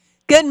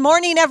Good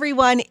morning,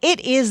 everyone. It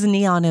is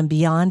Neon and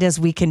Beyond as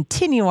we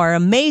continue our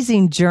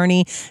amazing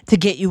journey to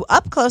get you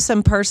up close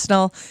and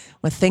personal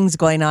with things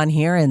going on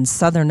here in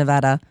Southern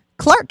Nevada,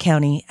 Clark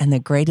County, and the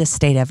greatest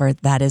state ever,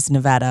 that is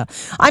Nevada.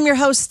 I'm your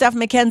host, Steph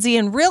McKenzie,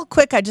 and real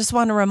quick, I just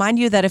want to remind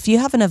you that if you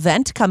have an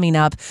event coming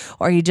up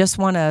or you just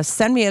want to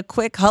send me a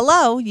quick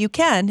hello, you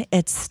can.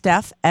 It's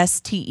Steph,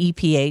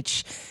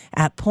 S-T-E-P-H,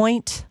 at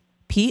Point,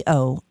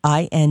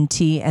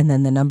 P-O-I-N-T, and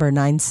then the number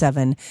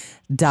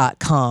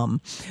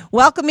 97.com.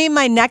 Welcoming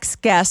my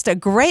next guest, a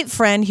great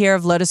friend here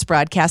of Lotus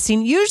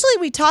Broadcasting. Usually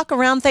we talk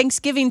around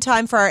Thanksgiving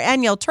time for our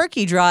annual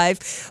turkey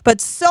drive,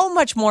 but so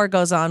much more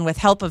goes on with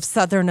Help of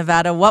Southern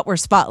Nevada, what we're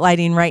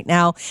spotlighting right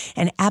now.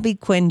 And Abby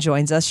Quinn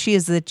joins us. She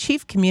is the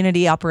Chief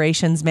Community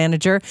Operations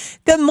Manager.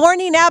 Good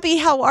morning, Abby.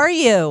 How are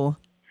you?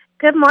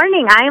 Good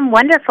morning. I am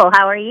wonderful.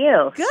 How are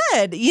you?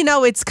 Good. You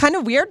know, it's kind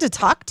of weird to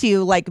talk to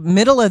you like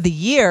middle of the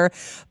year,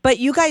 but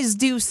you guys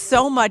do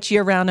so much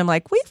year round. I'm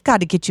like, we've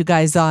got to get you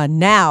guys on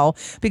now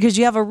because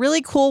you have a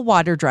really cool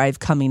water drive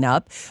coming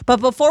up.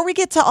 But before we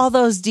get to all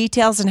those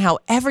details and how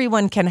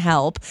everyone can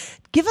help,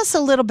 give us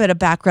a little bit of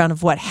background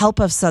of what Help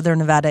of Southern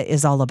Nevada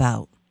is all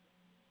about.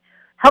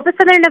 Help of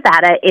Southern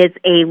Nevada is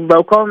a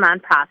local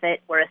nonprofit.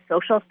 We're a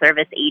social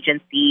service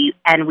agency,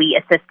 and we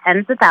assist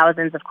tens of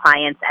thousands of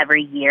clients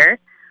every year.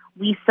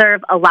 We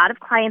serve a lot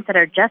of clients that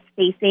are just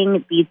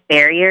facing these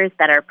barriers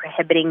that are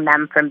prohibiting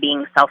them from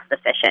being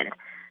self-sufficient.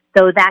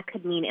 So that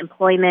could mean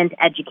employment,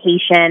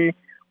 education.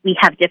 We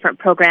have different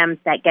programs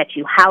that get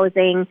you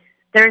housing.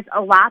 There's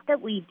a lot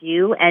that we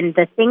do, and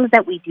the things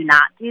that we do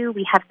not do,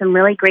 we have some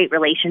really great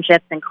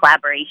relationships and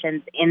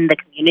collaborations in the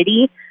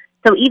community.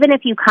 So even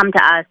if you come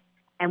to us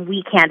and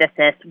we can't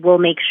assist, we'll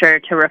make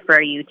sure to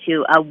refer you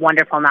to a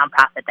wonderful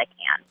nonprofit that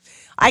can.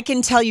 I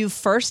can tell you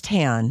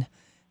firsthand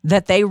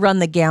that they run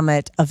the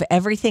gamut of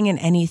everything and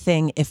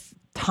anything. If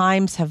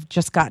times have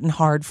just gotten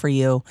hard for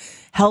you,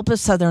 Help of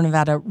Southern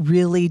Nevada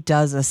really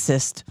does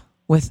assist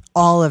with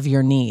all of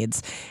your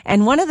needs.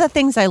 And one of the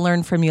things I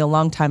learned from you a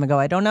long time ago,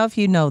 I don't know if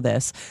you know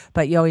this,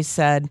 but you always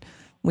said,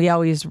 we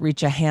always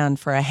reach a hand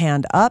for a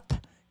hand up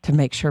to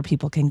make sure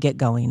people can get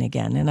going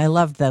again. And I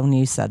loved that when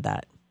you said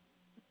that.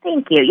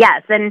 Thank you.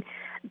 Yes, and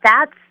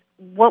that's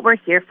what we're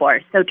here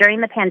for. So during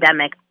the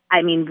pandemic,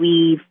 I mean,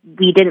 we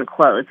didn't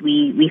close.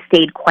 We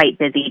stayed quite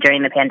busy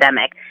during the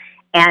pandemic.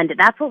 And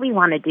that's what we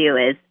want to do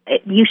is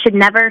you should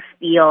never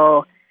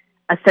feel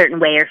a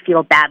certain way or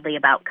feel badly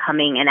about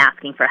coming and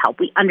asking for help.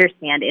 We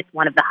understand it's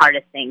one of the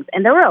hardest things.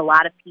 And there were a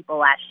lot of people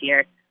last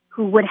year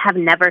who would have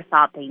never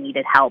thought they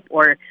needed help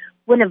or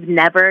would have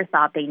never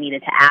thought they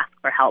needed to ask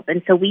for help.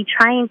 And so we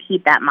try and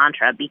keep that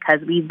mantra because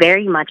we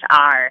very much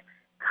are,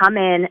 come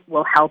in,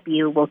 we'll help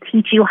you, we'll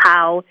teach you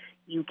how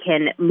you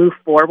can move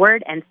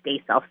forward and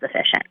stay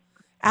self-sufficient.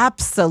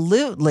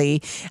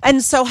 Absolutely.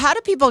 And so how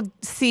do people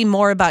see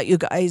more about you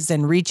guys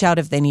and reach out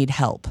if they need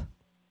help?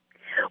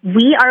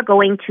 We are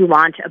going to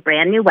launch a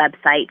brand new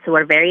website, so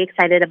we're very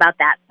excited about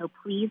that. So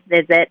please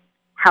visit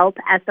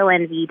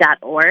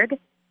helpsonv.org,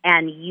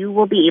 and you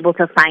will be able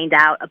to find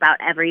out about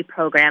every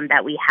program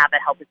that we have at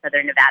Help of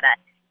Southern Nevada.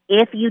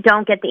 If you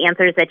don't get the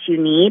answers that you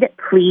need,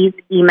 please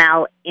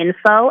email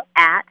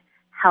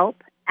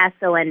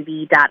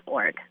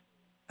info@helpsonv.org.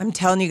 I'm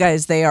telling you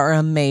guys, they are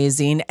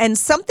amazing. And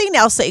something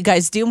else that you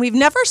guys do, and we've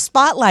never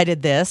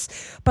spotlighted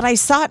this, but I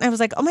saw it and I was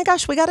like, oh my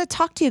gosh, we got to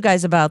talk to you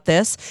guys about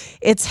this.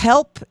 It's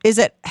Help. Is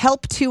it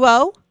Help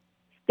 2.0?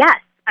 Yes.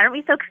 Aren't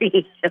we so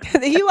creative?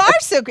 You are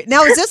so great.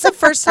 Now, is this the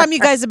first time you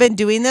guys have been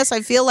doing this?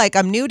 I feel like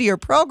I'm new to your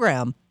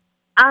program.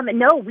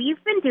 No,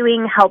 we've been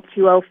doing Help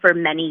 2.0 for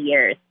many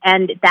years,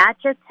 and that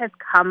just has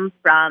come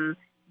from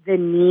the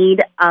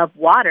need of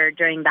water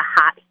during the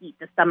hot heat,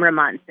 the summer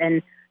months.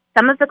 And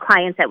some of the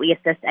clients that we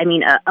assist, I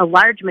mean, a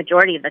large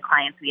majority of the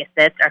clients we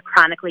assist are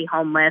chronically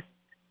homeless,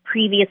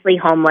 previously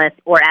homeless,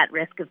 or at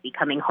risk of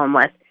becoming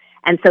homeless.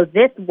 And so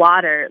this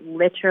water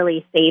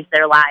literally saves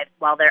their lives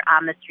while they're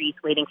on the streets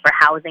waiting for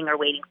housing or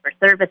waiting for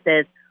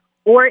services,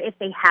 or if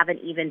they haven't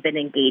even been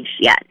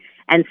engaged yet.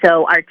 And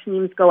so our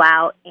teams go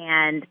out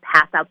and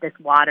pass out this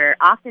water,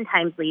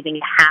 oftentimes leaving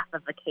half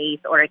of a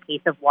case or a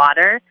case of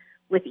water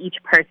with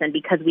each person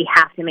because we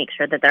have to make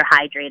sure that they're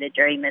hydrated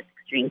during this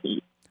extreme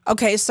heat.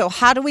 Okay, so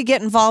how do we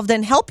get involved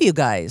and help you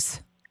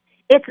guys?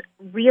 It's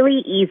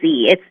really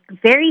easy. It's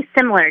very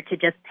similar to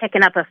just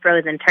picking up a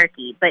frozen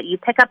turkey, but you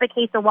pick up a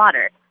case of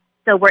water.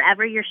 So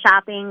wherever you're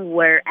shopping,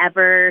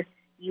 wherever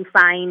you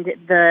find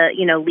the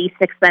least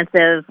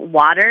expensive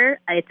water,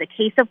 it's a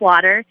case of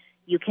water.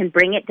 You can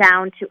bring it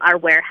down to our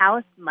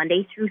warehouse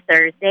Monday through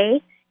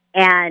Thursday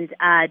and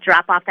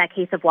drop off that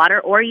case of water,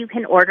 or you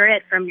can order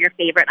it from your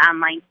favorite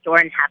online store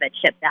and have it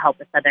shipped to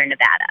Help of Southern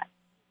Nevada.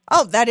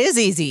 Oh, that is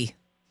easy.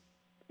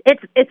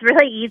 It's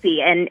really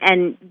easy, and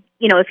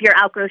if you're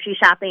out grocery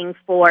shopping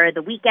for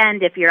the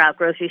weekend, if you're out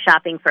grocery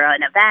shopping for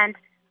an event,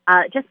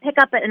 just pick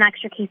up an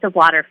extra case of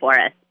water for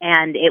us,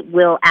 and it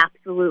will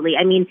absolutely,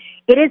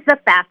 it is the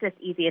fastest,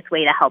 easiest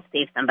way to help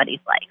save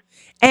somebody's life.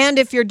 And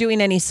if you're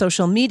doing any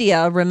social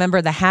media,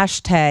 remember the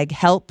hashtag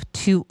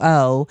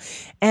Help2O.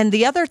 And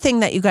the other thing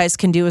that you guys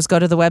can do is go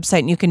to the website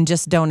and you can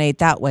just donate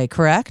that way,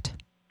 correct?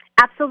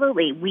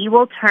 Absolutely. We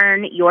will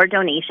turn your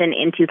donation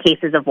into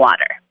cases of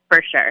water,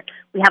 for sure.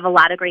 We have a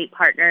lot of great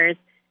partners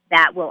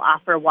that will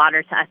offer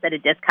water to us at a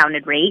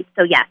discounted rate.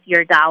 So yes,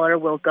 your dollar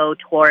will go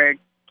toward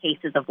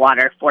cases of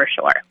water for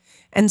sure.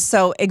 And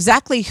so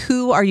exactly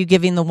who are you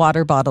giving the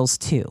water bottles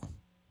to?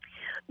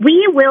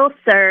 We will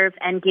serve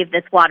and give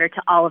this water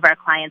to all of our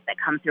clients that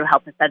come through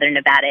Help of Southern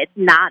Nevada. It's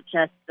not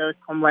just those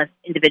homeless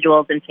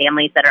individuals and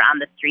families that are on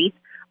the streets,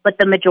 but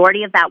the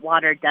majority of that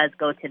water does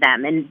go to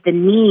them. And the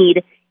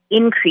need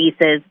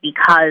increases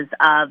because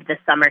of the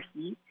summer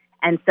heat.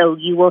 And so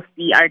you will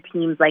see our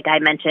teams, like I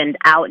mentioned,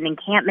 out in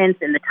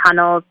encampments, in the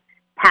tunnels,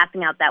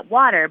 passing out that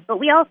water. But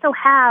we also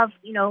have,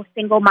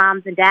 single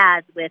moms and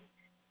dads with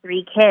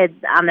 3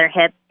 kids on their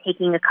hips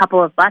taking a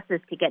couple of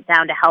buses to get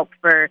down to help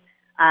for,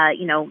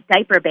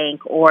 diaper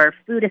bank or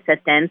food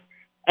assistance,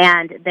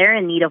 and they're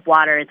in need of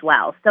water as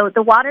well. So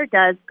the water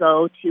does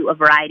go to a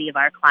variety of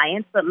our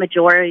clients, but the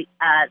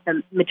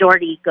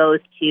majority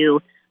goes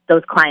to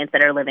those clients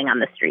that are living on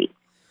the street.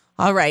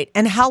 All right.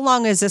 And how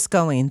long is this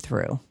going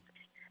through?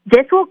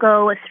 This will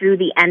go through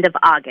the end of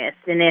August,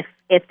 and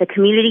if the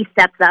community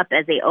steps up,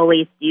 as they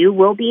always do,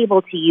 we'll be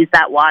able to use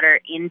that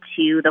water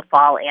into the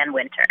fall and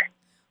winter.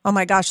 Oh,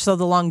 my gosh, so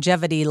the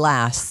longevity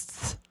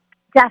lasts.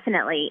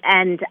 Definitely.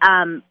 And,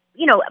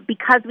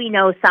 because we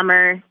know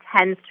summer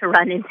tends to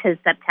run into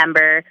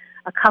September,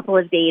 a couple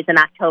of days in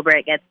October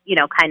it gets,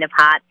 kind of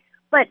hot,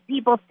 but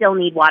people still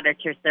need water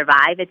to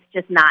survive. It's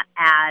just not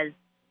as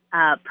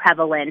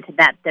prevalent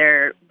that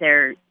they're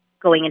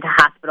going into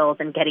hospitals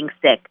and getting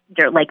sick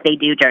like they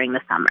do during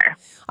the summer.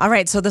 All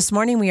right. So this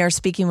morning we are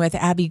speaking with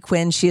Abby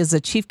Quinn. She is the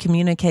Chief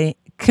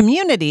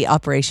Community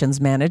Operations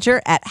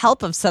Manager at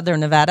Help of Southern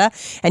Nevada.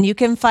 And you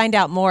can find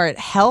out more at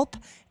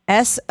helpsonv.org.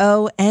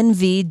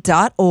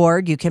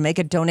 You can make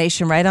a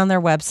donation right on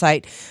their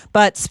website.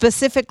 But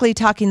specifically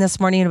talking this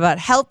morning about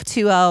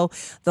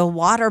Help2O, the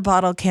water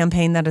bottle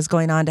campaign that is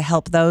going on to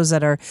help those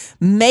that are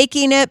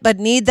making it but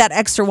need that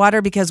extra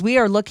water, because we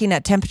are looking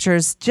at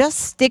temperatures just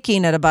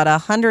sticking at about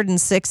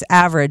 106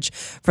 average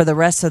for the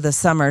rest of the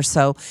summer.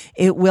 So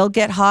it will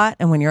get hot.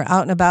 And when you're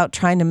out and about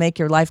trying to make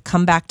your life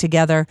come back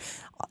together,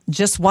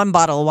 just one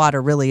bottle of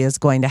water really is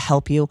going to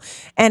help you.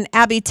 And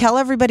Abby, tell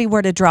everybody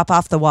where to drop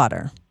off the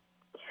water.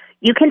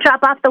 You can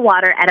drop off the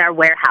water at our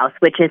warehouse,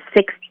 which is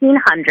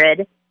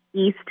 1600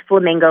 East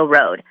Flamingo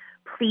Road.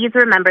 Please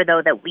remember,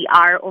 though, that we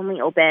are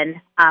only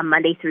open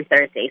Monday through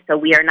Thursday, so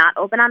we are not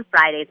open on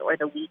Fridays or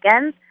the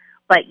weekends,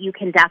 but you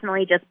can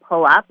definitely just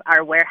pull up.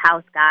 Our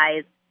warehouse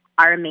guys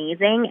are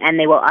amazing, and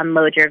they will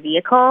unload your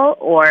vehicle,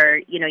 or,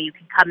 you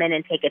can come in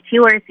and take a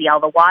tour, see all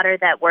the water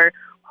that we're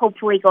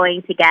hopefully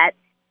going to get,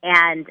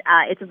 and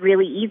it's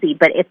really easy.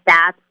 But if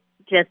that's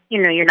just,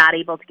 you're not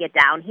able to get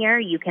down here,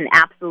 you can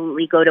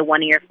absolutely go to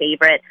one of your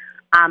favorite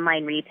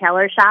online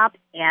retailer shops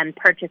and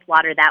purchase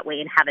water that way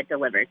and have it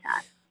delivered to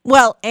us.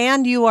 Well,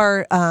 and you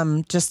are,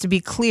 just to be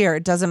clear,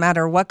 it doesn't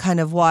matter what kind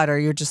of water,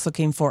 you're just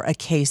looking for a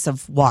case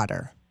of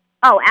water.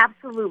 Oh,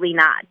 absolutely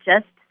not.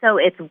 Just so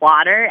it's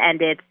water,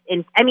 and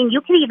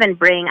you can even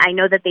bring, I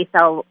know that they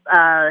sell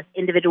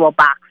individual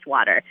boxed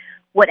water.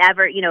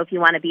 Whatever, if you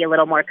want to be a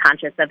little more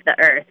conscious of the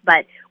earth.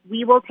 But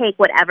we will take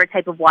whatever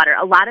type of water.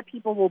 A lot of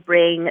people will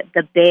bring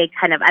the big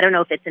kind of, I don't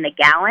know if it's in a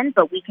gallon,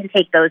 but we can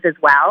take those as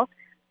well.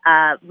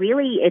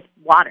 Really, it's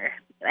water.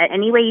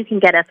 Any way you can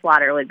get us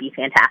water would be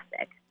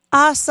fantastic.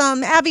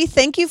 Awesome. Abby,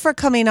 thank you for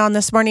coming on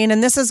this morning.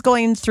 And this is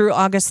going through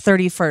August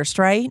 31st,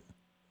 right?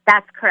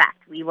 That's correct.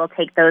 We will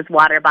take those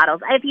water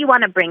bottles if you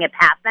want to bring it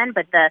past then,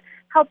 but the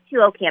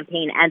Help2O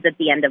campaign ends at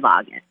the end of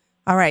August.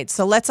 All right,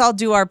 so let's all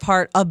do our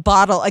part.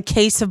 A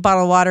case of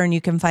bottled water, and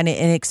you can find it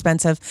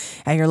inexpensive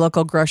at your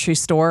local grocery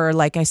store. Or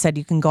like I said,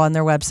 you can go on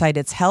their website.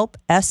 It's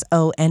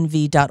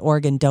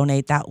helpsonv.org and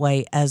donate that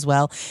way as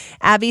well.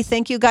 Abby,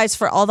 thank you guys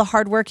for all the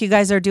hard work you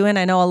guys are doing.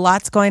 I know a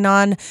lot's going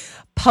on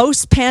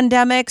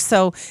post-pandemic,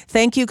 so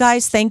thank you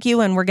guys. Thank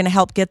you, and we're going to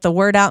help get the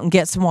word out and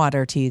get some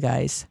water to you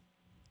guys.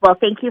 Well,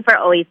 thank you for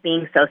always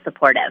being so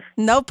supportive.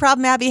 No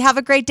problem, Abby. Have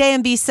a great day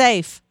and be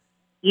safe.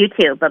 You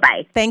too.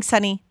 Bye-bye. Thanks,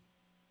 honey.